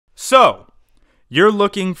So, you're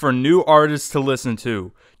looking for new artists to listen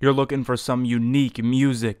to. You're looking for some unique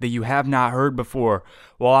music that you have not heard before.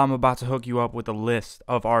 Well, I'm about to hook you up with a list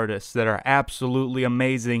of artists that are absolutely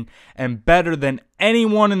amazing and better than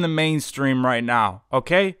anyone in the mainstream right now.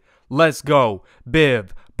 Okay? Let's go.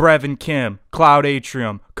 Biv, Brevin Kim, Cloud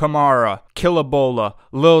Atrium, Kamara, Killabola,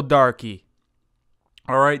 Lil Darky.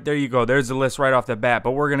 Alright, there you go. There's the list right off the bat.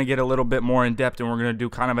 But we're going to get a little bit more in depth and we're going to do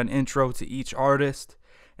kind of an intro to each artist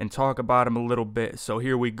and talk about them a little bit. So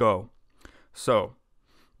here we go. So,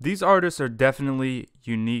 these artists are definitely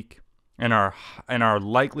unique and are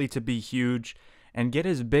likely to be huge and get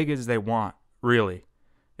as big as they want, really.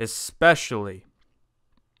 Especially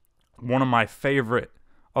one of my favorite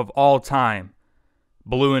of all time,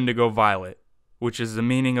 Blue Indigo Violet, which is the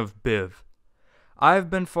meaning of Biv. I've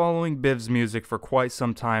been following Biv's music for quite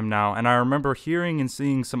some time now, and I remember hearing and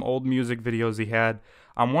seeing some old music videos he had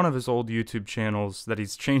on one of his old YouTube channels that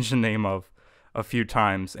he's changed the name of a few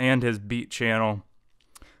times, and his beat channel.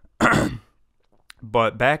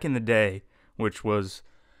 But back in the day, which was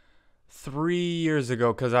 3 years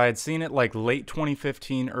ago, because I had seen it like late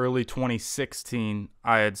 2015, early 2016,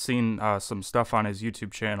 I had seen some stuff on his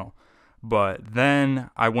YouTube channel. But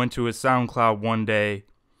then I went to his SoundCloud one day,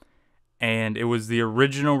 and it was the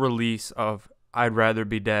original release of I'd Rather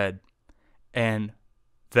Be Dead. And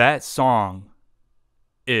that song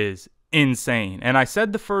is insane. And I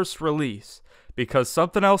said the first release because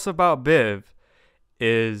something else about Biv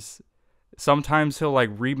is sometimes he'll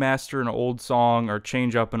like remaster an old song or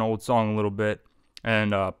change up an old song a little bit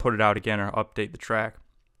and put it out again or update the track.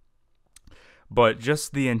 But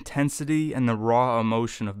just the intensity and the raw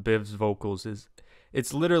emotion of Biv's vocals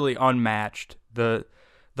it's literally unmatched. The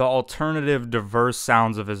alternative, diverse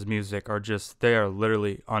sounds of his music they are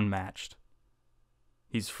literally unmatched.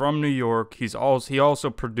 He's from New York. He also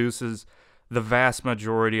produces the vast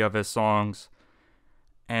majority of his songs.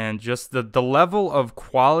 And just the level of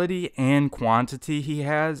quality and quantity he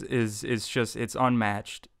has is it's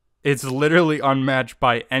unmatched. It's literally unmatched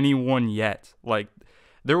by anyone yet. Like,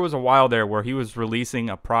 there was a while there where he was releasing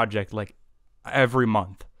a project like every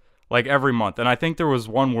month. And I think there was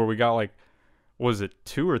one where we got like, was it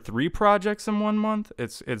 2 or 3 projects in 1 month?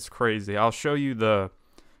 It's crazy. I'll show you the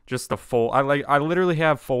full. I literally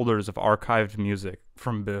have folders of archived music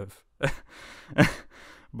from Biv.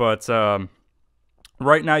 But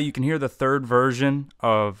right now you can hear the third version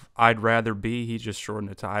of I'd Rather Be. He just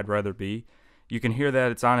shortened it to I'd Rather Be. You can hear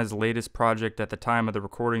that it's on his latest project at the time of the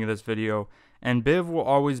recording of this video. And Biv will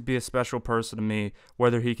always be a special person to me,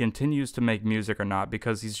 whether he continues to make music or not,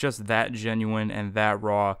 because he's just that genuine and that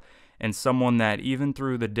raw. And someone that even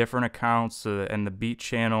through the different accounts and the beat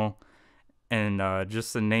channel and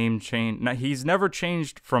just the name change, he's never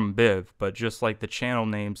changed from Biv, but just like the channel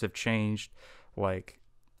names have changed, like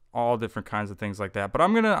all different kinds of things like that. But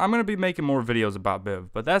I'm gonna be making more videos about Biv.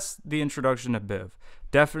 But that's the introduction to Biv.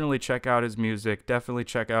 Definitely check out his music. Definitely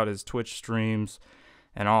check out his Twitch streams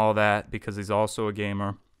and all that, because he's also a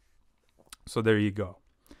gamer. So there you go.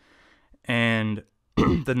 And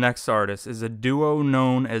the next artist is a duo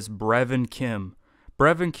known as Brevin Kim.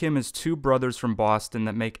 Brevin Kim is 2 brothers from Boston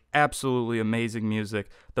that make absolutely amazing music.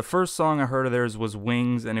 The first song I heard of theirs was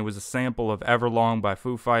Wings, and it was a sample of Everlong by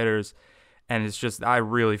Foo Fighters. And it's just, I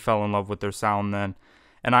really fell in love with their sound then.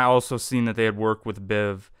 And I also seen that they had worked with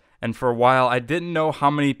Biv. And for a while, I didn't know how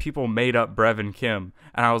many people made up Brevin Kim.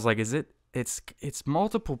 And I was like, it's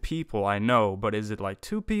multiple people, I know, but is it like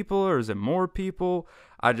 2 people or is it more people?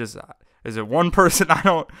 Is it one person?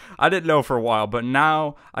 I didn't know for a while, but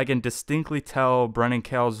now I can distinctly tell Brennan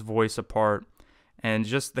Cale's voice apart, and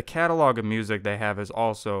just the catalog of music they have is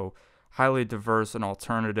also highly diverse and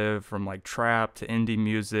alternative, from like trap to indie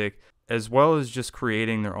music, as well as just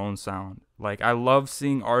creating their own sound. Like, I love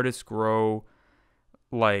seeing artists grow,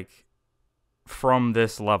 like, from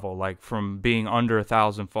this level, like from being under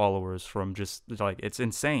 1,000 followers, from just like, it's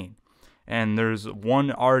insane. And there's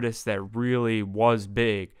one artist that really was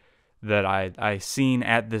big that I seen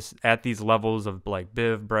at these levels of like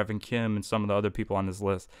Biv, Brevin Kim, and some of the other people on this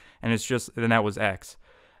list, and that was X.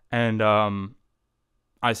 And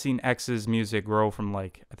I seen X's music grow from,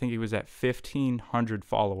 like, I think he was at 1,500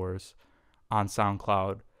 followers on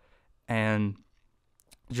SoundCloud, and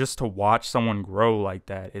just to watch someone grow like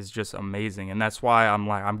that is just amazing. And that's why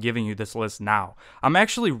I'm giving you this list now. I'm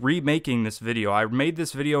actually remaking this video. I made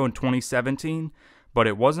this video in 2017, but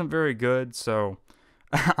it wasn't very good, so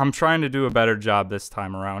I'm trying to do a better job this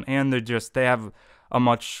time around. And they have a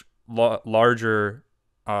much larger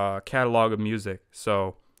catalog of music.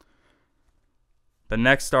 So the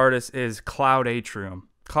next artist is Cloud Atrium.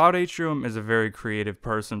 Cloud Atrium is a very creative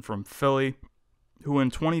person from Philly. who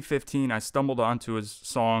in 2015 I stumbled onto his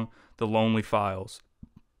song The Lonely Files.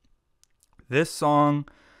 This song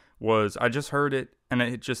was, I just heard it and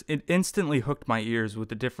it instantly hooked my ears with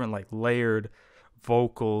the different like layered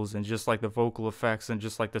vocals and just like the vocal effects and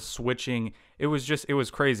just like the switching. It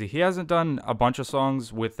was crazy. He hasn't done a bunch of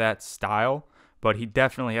songs with that style, but he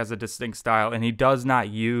definitely has a distinct style, and he does not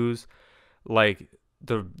use like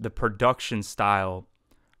the production style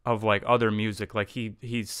of like other music. Like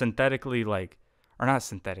he synthetically, like, or not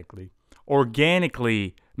synthetically,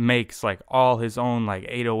 organically makes like all his own like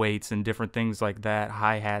 808s and different things like that,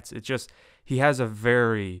 hi-hats. It just, he has a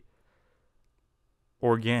very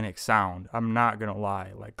organic sound. I'm not gonna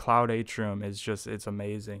lie. Like Cloud Atrium is just, it's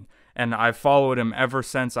amazing. And I've followed him ever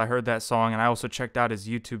since I heard that song, and I also checked out his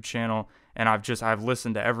YouTube channel, and I've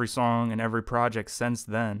listened to every song and every project since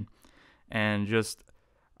then. And just,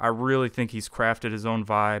 I really think he's crafted his own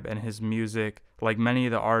vibe, and his music, like many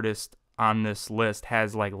of the artists on this list,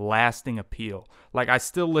 has like lasting appeal. Like I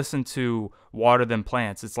still listen to Water Than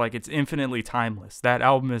Plants. It's like, it's infinitely timeless. That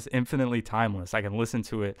album is infinitely timeless. I can listen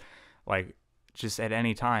to it like just at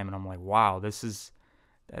any time, and I'm like, wow, this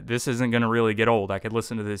isn't gonna really get old. I could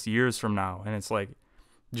listen to this years from now. And it's like,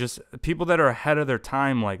 just people that are ahead of their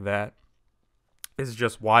time like that is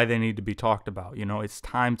just why they need to be talked about. You know, it's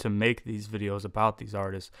time to make these videos about these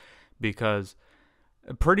artists, because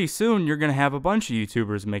pretty soon you're gonna have a bunch of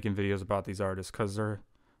YouTubers making videos about these artists, because they're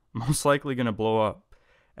most likely gonna blow up.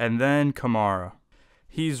 And then Kamara,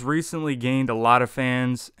 he's recently gained a lot of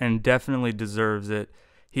fans and definitely deserves it.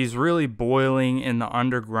 He's really boiling in the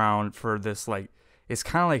underground for this, like, it's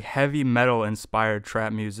kind of like heavy metal inspired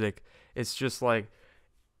trap music. It's just like,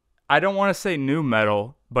 I don't want to say new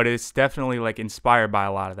metal, but it's definitely like inspired by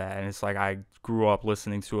a lot of that. And it's like, I grew up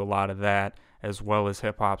listening to a lot of that as well as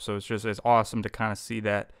hip hop. So it's awesome to kind of see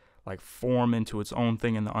that like form into its own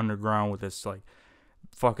thing in the underground with this like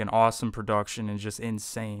fucking awesome production and just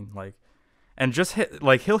insane. Like, and just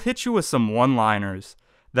he'll hit you with some one-liners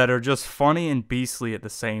that are just funny and beastly at the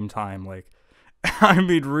same time. Like, I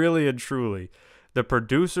mean, really and truly, the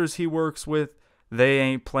producers he works with, they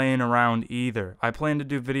ain't playing around either. I plan to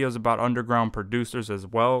do videos about underground producers as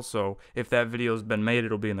well, so if that video's been made,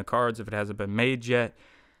 it'll be in the cards. If it hasn't been made yet,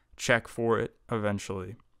 check for it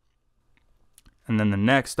eventually. And then the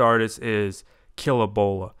next artist is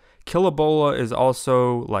Killabola. Killabola is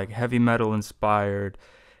also like heavy metal inspired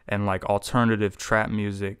and like alternative trap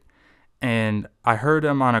music. And I heard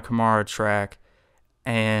him on a Kamara track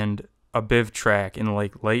and a Biv track in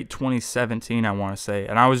like late 2017, I want to say,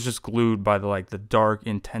 and I was just glued by the dark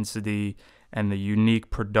intensity and the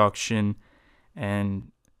unique production.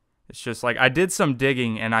 And it's just like, I did some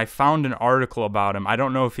digging and I found an article about him. I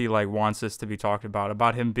don't know if he like wants this to be talked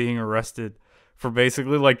about him being arrested for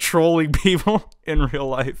basically like trolling people in real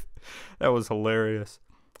life. That was hilarious,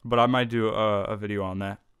 but I might do a video on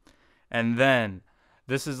that. And then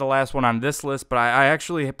this is the last one on this list, but I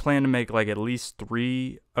actually plan to make like at least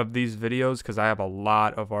 3 of these videos because I have a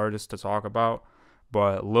lot of artists to talk about.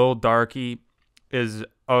 But Lil Darky is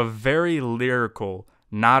a very lyrical,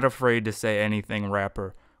 not afraid to say anything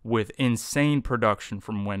rapper with insane production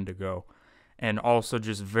from Wendigo, and also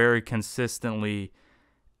just very consistently,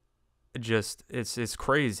 just it's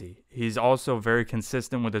crazy. He's also very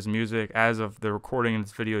consistent with his music. As of the recording of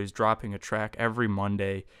this video, he's dropping a track every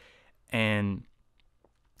Monday, and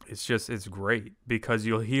it's great because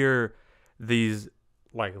you'll hear these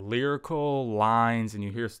like lyrical lines, and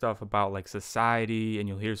you hear stuff about like society, and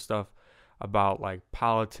you'll hear stuff about like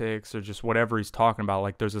politics or just whatever he's talking about.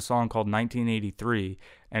 Like there's a song called 1983,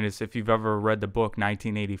 and it's, if you've ever read the book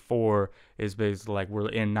 1984, is basically like we're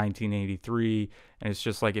in 1983, and it's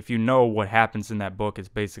just like, if you know what happens in that book, it's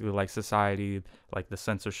basically like society, like the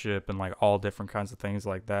censorship and like all different kinds of things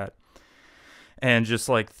like that. And just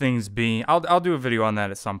like things being, I'll do a video on that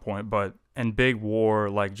at some point, but, and Big War,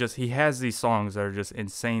 like just, he has these songs that are just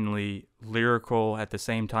insanely lyrical, at the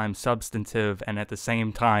same time substantive, and at the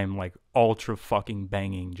same time like ultra fucking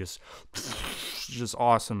banging, just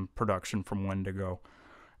awesome production from Wendigo.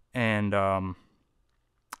 And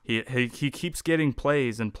he keeps getting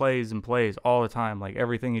plays and plays and plays all the time. Like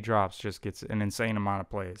everything he drops just gets an insane amount of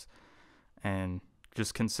plays, and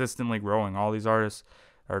just consistently growing. All these artists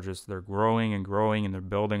are just, they're growing and growing, and they're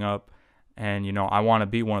building up. And, you know, I want to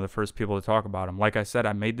be one of the first people to talk about them. Like I said,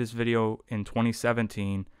 I made this video in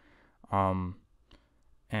 2017, and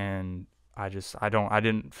I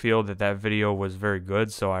didn't feel that video was very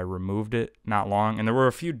good, so I removed it not long. And there were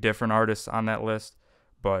a few different artists on that list,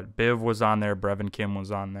 but Biv was on there, Brevin Kim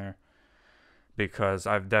was on there, because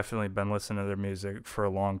I've definitely been listening to their music for a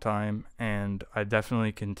long time, and I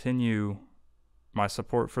definitely continue my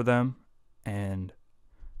support for them. And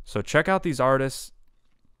so check out these artists,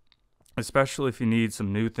 especially if you need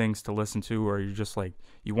some new things to listen to, or you're just like,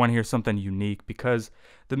 you want to hear something unique, because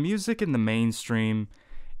the music in the mainstream,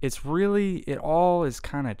 it all is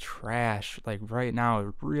kind of trash. Like right now,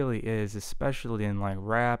 it really is, especially in like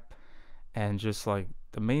rap and just like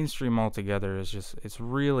the mainstream altogether it's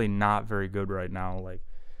really not very good right now. Like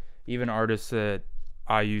even artists that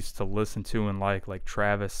I used to listen to and like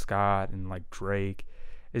Travis Scott and like Drake,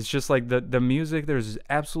 it's just like the music, there's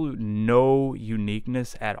absolute no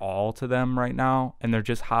uniqueness at all to them right now, and they're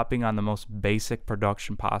just hopping on the most basic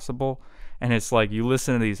production possible. And it's like you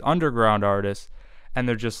listen to these underground artists and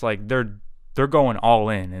they're just like they're going all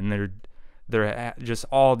in, and they're just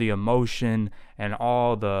all the emotion and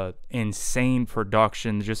all the insane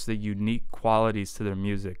production, just the unique qualities to their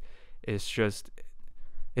music.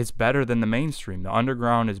 It's better than the mainstream. The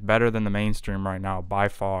underground is better than the mainstream right now by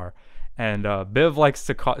far. And Biv likes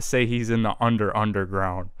to say he's in the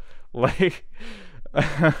underground, like.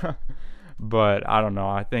 But I don't know.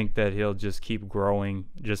 I think that he'll just keep growing,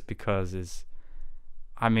 just because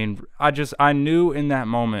I knew in that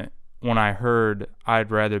moment when I heard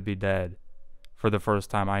 "I'd Rather Be Dead" for the first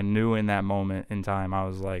time, I knew in that moment in time, I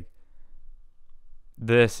was like,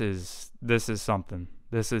 this is something.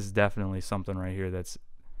 This is definitely something right here that's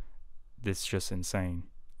just insane.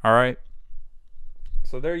 All right.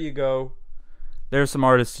 So there you go. There's some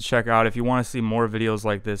artists to check out. If you want to see more videos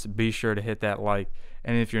like this, be sure to hit that like.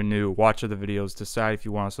 And if you're new, watch the videos, decide if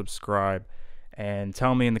you want to subscribe, and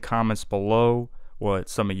tell me in the comments below what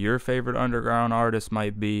some of your favorite underground artists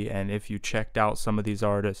might be. And if you checked out some of these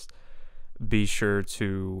artists, be sure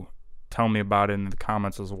to tell me about it in the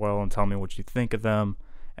comments as well, and tell me what you think of them.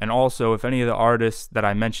 And also, if any of the artists that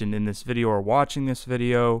I mentioned in this video are watching this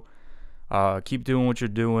video, keep doing what you're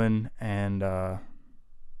doing, and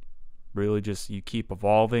really just you keep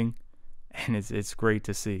evolving, and it's great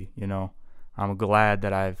to see. I'm glad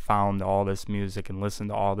that I've found all this music and listened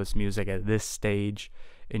to all this music at this stage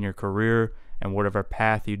in your career, and whatever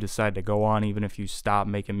path you decide to go on, even if you stop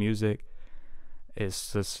making music,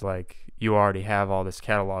 it's just like you already have all this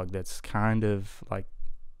catalog that's kind of like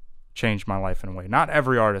changed my life in a way. Not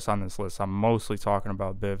every artist on this list. I'm mostly talking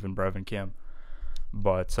about Biv and Brevin Kim,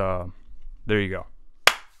 but there you go.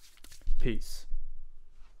 Peace.